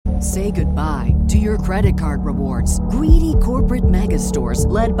Say goodbye to your credit card rewards. Greedy corporate mega stores,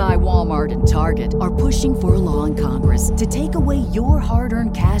 led by Walmart and Target, are pushing for a law in Congress to take away your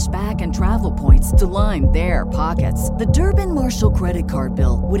hard-earned cash back and travel points to line their pockets. The Durbin-Marshall credit card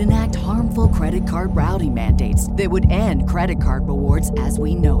bill would enact harmful credit card routing mandates that would end credit card rewards as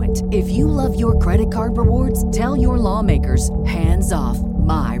we know it. If you love your credit card rewards, tell your lawmakers, hands off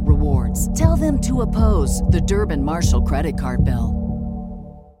my rewards. Tell them to oppose the Durbin-Marshall credit card bill.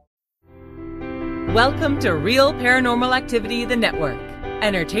 Welcome to Real Paranormal Activity, the network.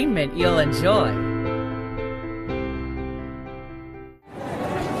 Entertainment you'll enjoy.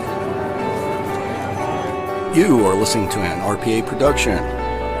 You are listening to an RPA production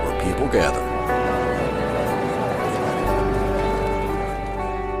where people gather.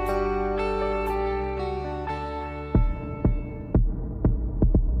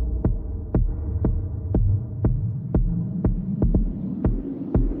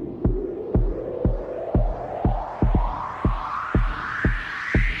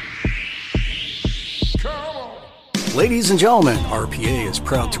 Ladies and gentlemen, RPA is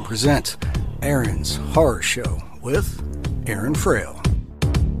proud to present Aaron's Horror Show with Aaron Frail.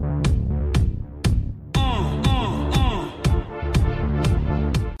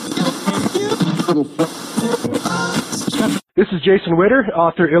 This is Jason Witter,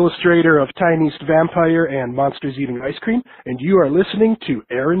 author, illustrator of Tiny East Vampire and Monsters Eating Ice Cream, and you are listening to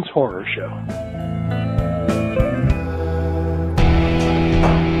Aaron's Horror Show.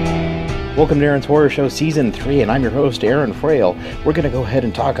 Welcome to Aaron's Horror Show Season 3, and I'm your host, Aaron Frail. We're going to go ahead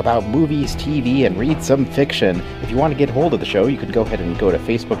and talk about movies, TV, and read some fiction. If you want to get hold of the show, you can go ahead and go to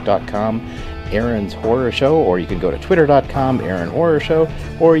Facebook.com, Aaron's Horror Show, or you can go to Twitter.com, Aaron Horror Show,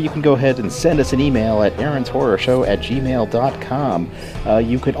 or you can go ahead and send us an email at aaronshorrorshow@gmail.com.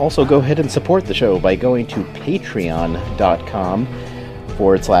 You could also go ahead and support the show by going to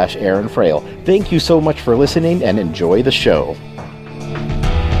patreon.com/Aaron Frail. Thank you so much for listening, and enjoy the show.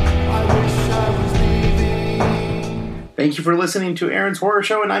 Thank you for listening to Aaron's Horror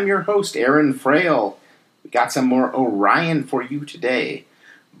Show, and I'm your host, Aaron Frail. We got some more Orion for you today.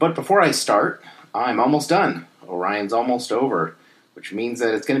 But before I start, I'm almost done. Orion's almost over, which means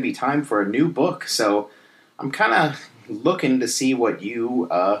that it's going to be time for a new book. So I'm kind of looking to see what you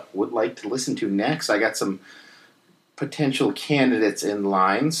would like to listen to next. I got some potential candidates in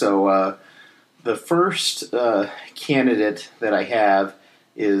line. So the first candidate that I have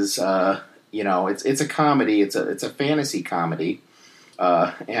is... it's a comedy. It's a fantasy comedy,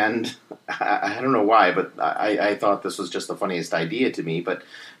 and I don't know why, but I thought this was just the funniest idea to me. But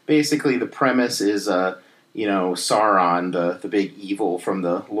basically, the premise is, Sauron, the big evil from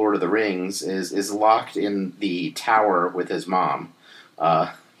the Lord of the Rings, is locked in the tower with his mom.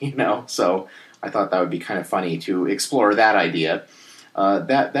 So I thought that would be kind of funny to explore that idea.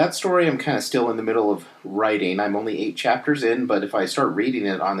 That story I'm kind of still in the middle of writing. I'm only 8 chapters in, but if I start reading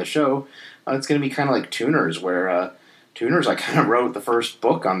it on the show, it's going to be kind of like Tuners, where Tuners I kind of wrote the first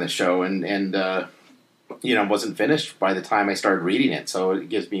book on the show and wasn't finished by the time I started reading it, so it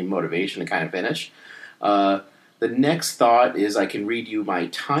gives me motivation to kind of finish. The next thought is I can read you my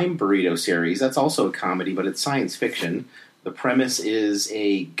Time Burrito series. That's also a comedy, but it's science fiction. The premise is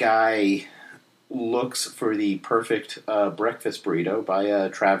a guy looks for the perfect breakfast burrito by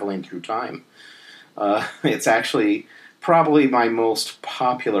traveling through time. It's actually probably my most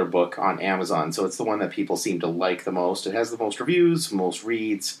popular book on Amazon, so it's the one that people seem to like the most. It has the most reviews, most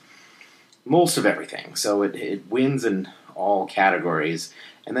reads, most of everything. So it wins in all categories.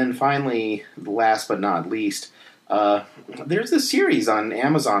 And then finally, last but not least, there's this series on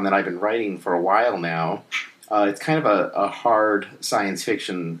Amazon that I've been writing for a while now. It's kind of a hard science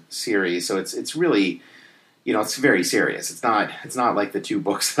fiction series, so it's really, it's very serious. It's not like the 2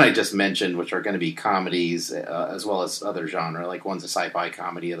 books that I just mentioned, which are going to be comedies as well as other genre. Like one's a sci-fi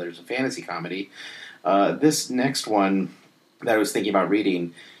comedy, other's a fantasy comedy. This next one that I was thinking about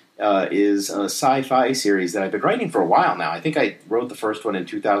reading is a sci-fi series that I've been writing for a while now. I think I wrote the first one in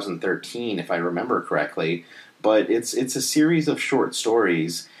 2013, if I remember correctly. But it's a series of short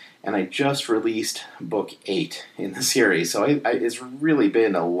stories. And I just released book 8 in the series, so it's really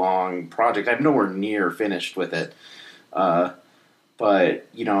been a long project. I'm nowhere near finished with it, but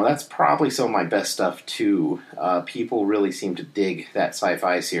that's probably some of my best stuff too. People really seem to dig that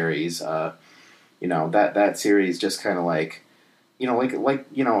sci-fi series. That series just kind of like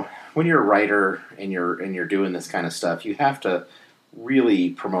when you're a writer and you're doing this kind of stuff, you have to really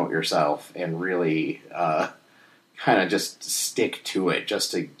promote yourself and really. Kind of just stick to it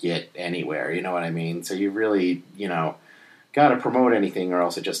just to get anywhere, you know what I mean? So you really, got to promote anything or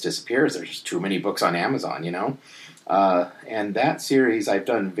else it just disappears. There's just too many books on Amazon, And that series I've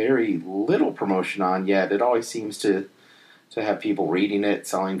done very little promotion on, yet it always seems to have people reading it,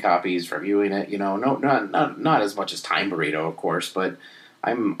 selling copies, reviewing it. Not as much as Time Burrito, of course, but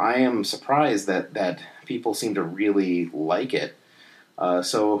I am surprised that people seem to really like it.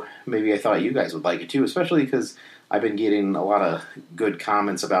 So maybe I thought you guys would like it too, especially because I've been getting a lot of good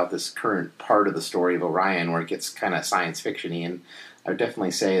comments about this current part of the story of Orion where it gets kind of science fiction-y, and I would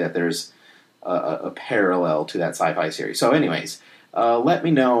definitely say that there's a parallel to that sci-fi series. So anyways, let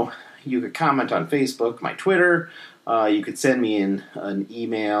me know. You could comment on Facebook, my Twitter. You could send me an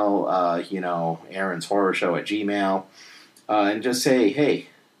email, Aaron's Horror Show at Gmail, and just say, hey,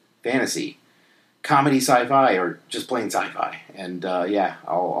 fantasy, comedy, sci-fi, or just plain sci-fi. And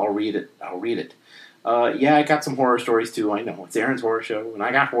I'll read it. I got some horror stories too. I know it's Aaron's Horror Show, and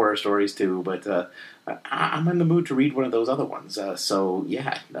I got horror stories too. But I'm in the mood to read one of those other ones.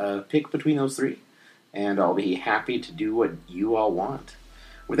 Pick between those three, and I'll be happy to do what you all want.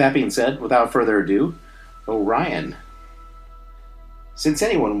 With that being said, without further ado, Orion. Since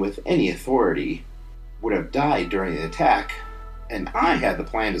anyone with any authority would have died during the attack, and I had the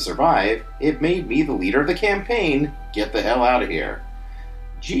plan to survive, it made me the leader of the campaign. Get the hell out of here.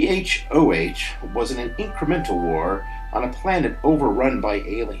 GHOH was in an incremental war on a planet overrun by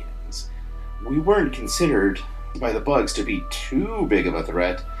aliens. We weren't considered by the bugs to be too big of a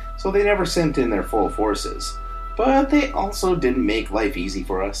threat, so they never sent in their full forces. But they also didn't make life easy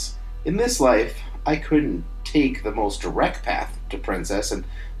for us. In this life, I couldn't take the most direct path to Princess and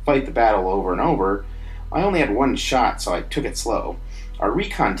fight the battle over and over. I only had one shot, so I took it slow. Our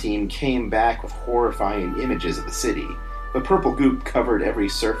recon team came back with horrifying images of the city. The purple goop covered every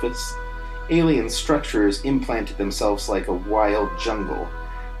surface. Alien structures implanted themselves like a wild jungle.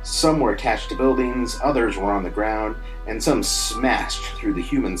 Some were attached to buildings, others were on the ground, and some smashed through the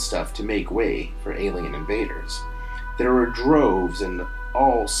human stuff to make way for alien invaders. There were droves and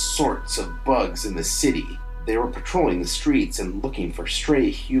all sorts of bugs in the city. They were patrolling the streets and looking for stray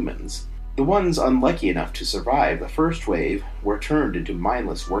humans. The ones unlucky enough to survive the first wave were turned into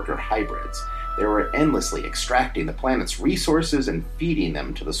mindless worker hybrids. They were endlessly extracting the planet's resources and feeding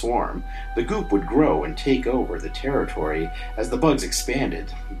them to the swarm. The goop would grow and take over the territory as the bugs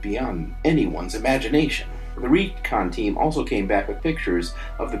expanded beyond anyone's imagination. The recon team also came back with pictures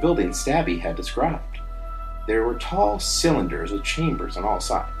of the building Stabby had described. There were tall cylinders with chambers on all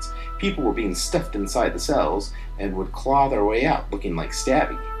sides. People were being stuffed inside the cells and would claw their way out looking like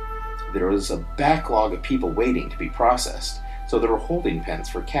Stabby. There was a backlog of people waiting to be processed, so there were holding pens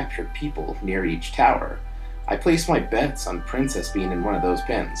for captured people near each tower. I placed my bets on Princess being in one of those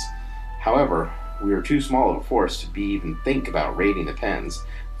pens. However, we were too small of a force to even think about raiding the pens.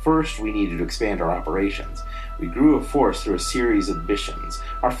 First, we needed to expand our operations. We grew a force through a series of missions.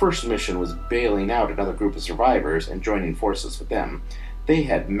 Our first mission was bailing out another group of survivors and joining forces with them. They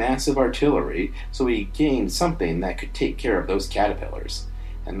had massive artillery, so we gained something that could take care of those caterpillars.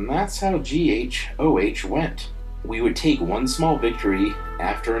 And that's how GHOH went. We would take one small victory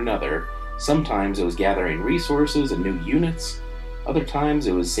after another. Sometimes it was gathering resources and new units. Other times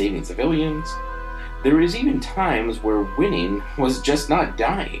it was saving civilians. There was even times where winning was just not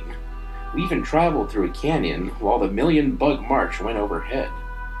dying. We even traveled through a canyon while the Million Bug March went overhead.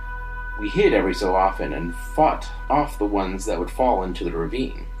 We hid every so often and fought off the ones that would fall into the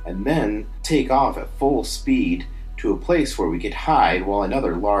ravine, and then take off at full speed to a place where we could hide while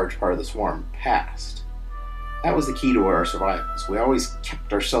another large part of the swarm passed. That was the key to our survivals. We always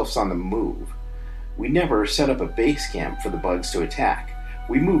kept ourselves on the move. We never set up a base camp for the bugs to attack.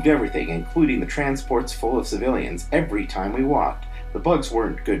 We moved everything, including the transports full of civilians, every time we walked. The bugs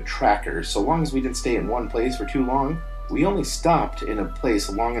weren't good trackers, so long as we didn't stay in one place for too long. We only stopped in a place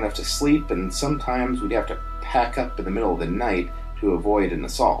long enough to sleep, and sometimes we'd have to pack up in the middle of the night to avoid an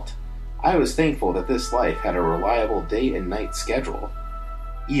assault. I was thankful that this life had a reliable day and night schedule,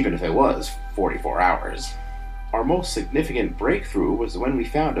 even if it was 44 hours. Our most significant breakthrough was when we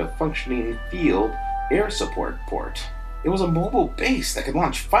found a functioning field air support port. It was a mobile base that could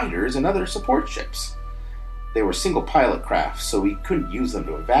launch fighters and other support ships. They were single pilot crafts, so we couldn't use them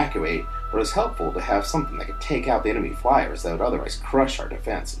to evacuate, but it was helpful to have something that could take out the enemy flyers that would otherwise crush our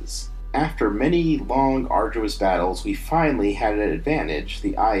defenses. After many long, arduous battles, we finally had an advantage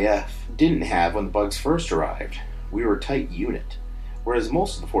the IF didn't have when the bugs first arrived. We were a tight unit. Whereas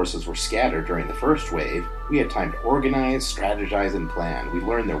most of the forces were scattered during the first wave, we had time to organize, strategize, and plan. We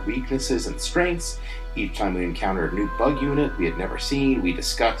learned their weaknesses and strengths. Each time we encountered a new bug unit we had never seen, we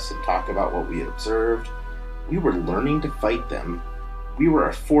discussed and talked about what we had observed. We were learning to fight them We were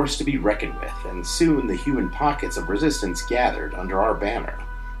a force to be reckoned with, and soon the human pockets of resistance gathered under our banner.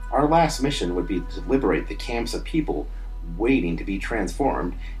 Our last mission would be to liberate the camps of people waiting to be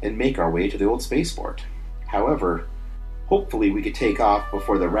transformed and make our way to the old spaceport. However, hopefully we could take off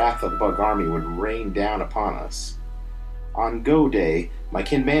before the wrath of the Bug Army would rain down upon us. On Go Day, my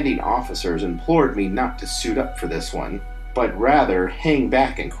commanding officers implored me not to suit up for this one, but rather hang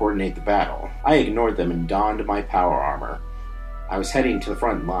back and coordinate the battle. I ignored them and donned my power armor. I was heading to the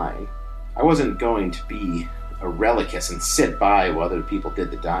front line. I wasn't going to be a relicus and sit by while other people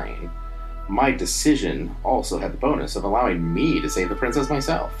did the dying. My decision also had the bonus of allowing me to save the princess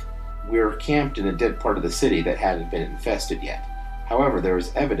myself. We were camped in a dead part of the city that hadn't been infested yet. However, there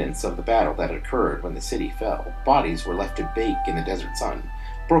was evidence of the battle that had occurred when the city fell. Bodies were left to bake in the desert sun.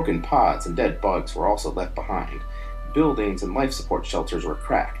 Broken pods and dead bugs were also left behind. Buildings and life support shelters were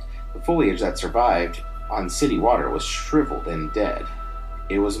cracked. The foliage that survived on city water was shriveled and dead.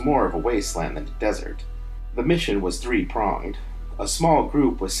 It was more of a wasteland than a desert. The mission was three-pronged. A small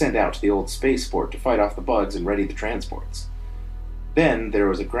group was sent out to the old spaceport to fight off the bugs and ready the transports. Then there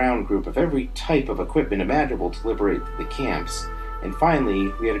was a ground group of every type of equipment imaginable to liberate the camps. And finally,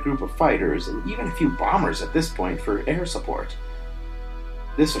 we had a group of fighters and even a few bombers at this point for air support.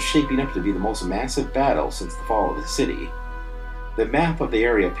 This was shaping up to be the most massive battle since the fall of the city. The map of the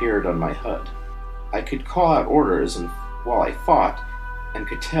area appeared on my HUD. I could call out orders while I fought, and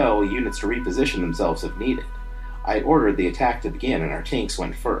could tell units to reposition themselves if needed. I ordered the attack to begin, and our tanks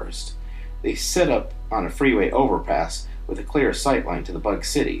went first. They set up on a freeway overpass with a clear sightline to the Bug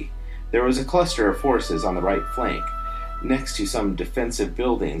City. There was a cluster of forces on the right flank, next to some defensive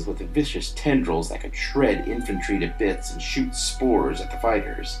buildings with vicious tendrils that could shred infantry to bits and shoot spores at the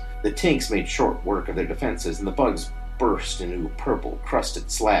fighters. The tanks made short work of their defenses, and the bugs burst into purple,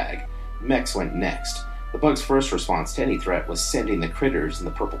 crusted slag. Mechs went next. The bugs' first response to any threat was sending the critters and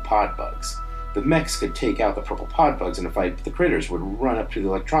the purple pod bugs. The mechs could take out the purple pod bugs in a fight, but the critters would run up to the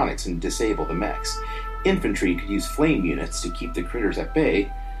electronics and disable the mechs. Infantry could use flame units to keep the critters at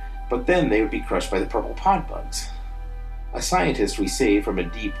bay, but then they would be crushed by the purple pod bugs. A scientist we saved from a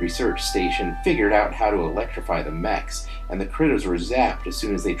deep research station figured out how to electrify the mechs, and the critters were zapped as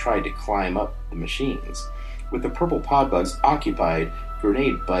soon as they tried to climb up the machines. With the purple pod bugs occupied,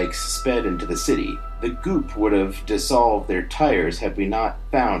 grenade bikes sped into the city. The goop would have dissolved their tires had we not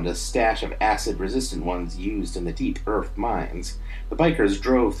found a stash of acid-resistant ones used in the deep earth mines. The bikers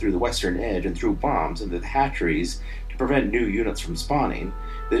drove through the western edge and threw bombs into the hatcheries to prevent new units from spawning.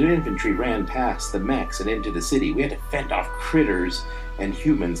 The infantry ran past the mechs and into the city. We had to fend off critters and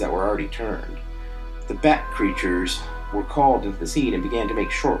humans that were already turned. The bat creatures were called into the scene and began to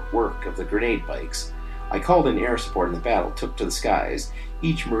make short work of the grenade bikes. I called in air support and the battle took to the skies.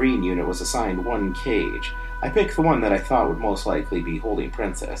 Each marine unit was assigned one cage. I picked the one that I thought would most likely be holding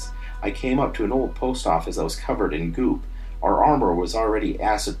Princess. I came up to an old post office that was covered in goop. Our armor was already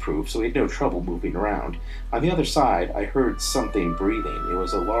acid-proof, so we had no trouble moving around. On the other side, I heard something breathing. It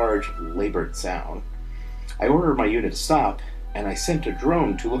was a large, labored sound. I ordered my unit to stop, and I sent a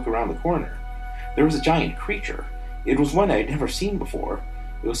drone to look around the corner. There was a giant creature. It was one I had never seen before.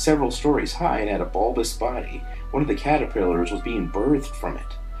 It was several stories high and had a bulbous body. One of the caterpillars was being birthed from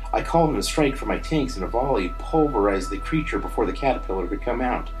it. I called in a strike from my tanks, and a volley pulverized the creature before the caterpillar could come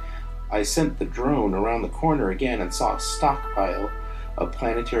out. I sent the drone around the corner again and saw a stockpile of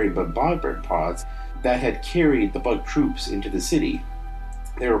planetary bombardment pods that had carried the bug troops into the city.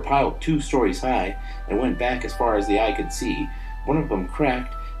 They were piled 2 stories high and went back as far as the eye could see. One of them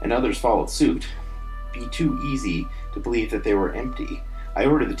cracked, and others followed suit. Be too easy to believe that they were empty. I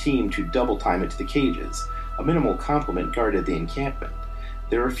ordered the team to double time it to the cages. A minimal complement guarded the encampment.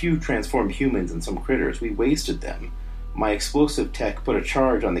 There were a few transformed humans and some critters. We wasted them. My explosive tech put a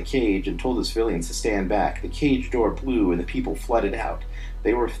charge on the cage and told the civilians to stand back. The cage door blew and the people flooded out.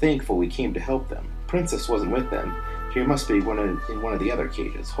 They were thankful we came to help them. Princess wasn't with them. She must be in one of the other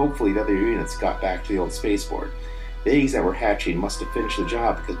cages. Hopefully the other units got back to the old spaceport. The eggs that were hatching must have finished the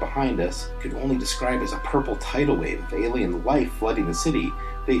job, because behind us could only describe as a purple tidal wave of alien life flooding the city.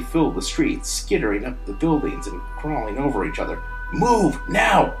 They filled the streets, skittering up the buildings and crawling over each other. "Move,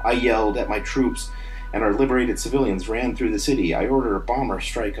 now!" I yelled at my troops, and our liberated civilians ran through the city. I ordered a bomber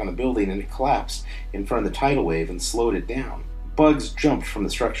strike on the building, and it collapsed in front of the tidal wave and slowed it down. Bugs jumped from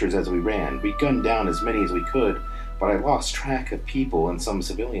the structures as we ran. We gunned down as many as we could, but I lost track of people and some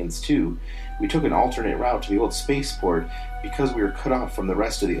civilians too. We took an alternate route to the old spaceport because we were cut off from the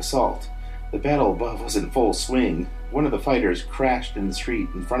rest of the assault. The battle above was in full swing. One of the fighters crashed in the street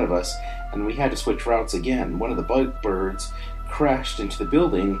in front of us, and we had to switch routes again. One of the bug birds crashed into the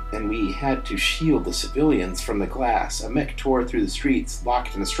building, and we had to shield the civilians from the glass. A mech tore through the streets,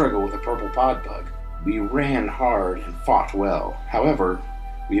 locked in a struggle with a purple pod bug. We ran hard and fought well. However,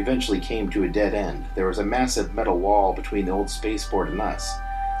 we eventually came to a dead end. There was a massive metal wall between the old spaceport and us.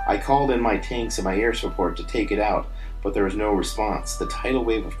 I called in my tanks and my air support to take it out, but there was no response. The tidal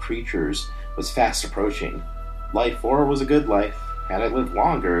wave of creatures was fast approaching. Life 4 was a good life. Had I lived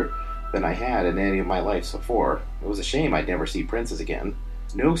longer than I had in any of my lives before, it was a shame I'd never see Princess again.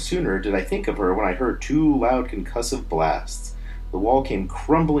 No sooner did I think of her when I heard 2 loud concussive blasts. The wall came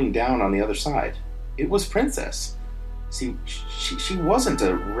crumbling down on the other side. It was Princess. See, she wasn't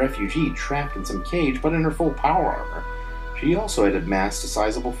a refugee trapped in some cage, but in her full power armor. She also had amassed a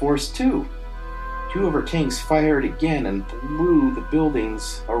sizable force, too. 2 of her tanks fired again and blew the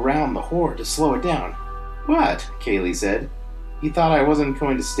buildings around the horde to slow it down. "What?" Kaylee said. "You thought I wasn't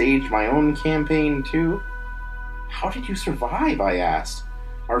going to stage my own campaign, too?" "How did you survive?" I asked.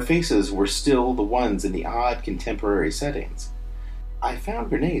 Our faces were still the ones in the odd contemporary settings. "I found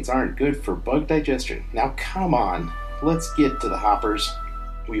grenades aren't good for bug digestion. Now come on, let's get to the hoppers."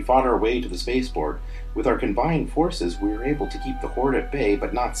 We fought our way to the spaceport. With our combined forces, we were able to keep the horde at bay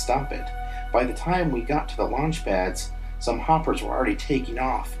but not stop it. By the time we got to the launch pads, some hoppers were already taking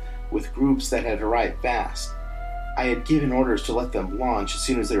off, with groups that had arrived fast. I had given orders to let them launch as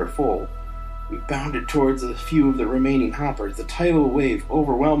soon as they were full. We bounded towards a few of the remaining hoppers. The tidal wave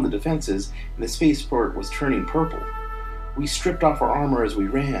overwhelmed the defenses, and the spaceport was turning purple. We stripped off our armor as we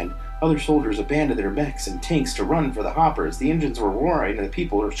ran. Other soldiers abandoned their mechs and tanks to run for the hoppers. The engines were roaring and the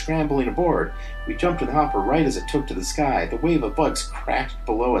people were scrambling aboard. We jumped to the hopper right as it took to the sky. The wave of bugs crashed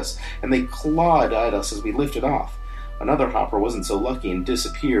below us, and they clawed at us as we lifted off. Another hopper wasn't so lucky and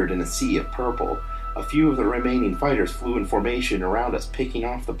disappeared in a sea of purple. A few of the remaining fighters flew in formation around us, picking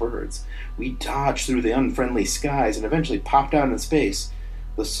off the birds. We dodged through the unfriendly skies and eventually popped out into space.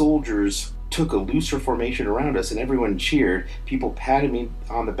 The soldiers took a looser formation around us, and everyone cheered. People patted me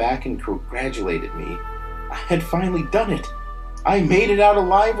on the back and congratulated me. I had finally done it. I made it out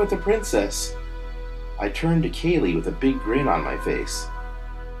alive with the princess. I turned to Kaylee with a big grin on my face.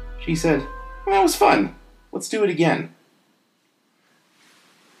 She said, "That was fun. Let's do it again."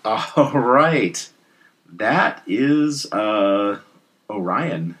 All right. That is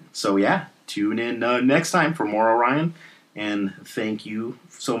Orion. So yeah, tune in next time for more Orion. And thank you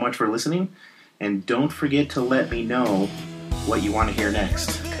so much for listening. And don't forget to let me know what you want to hear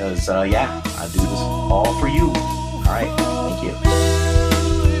next. Because, I do this all for you. All right. Thank you.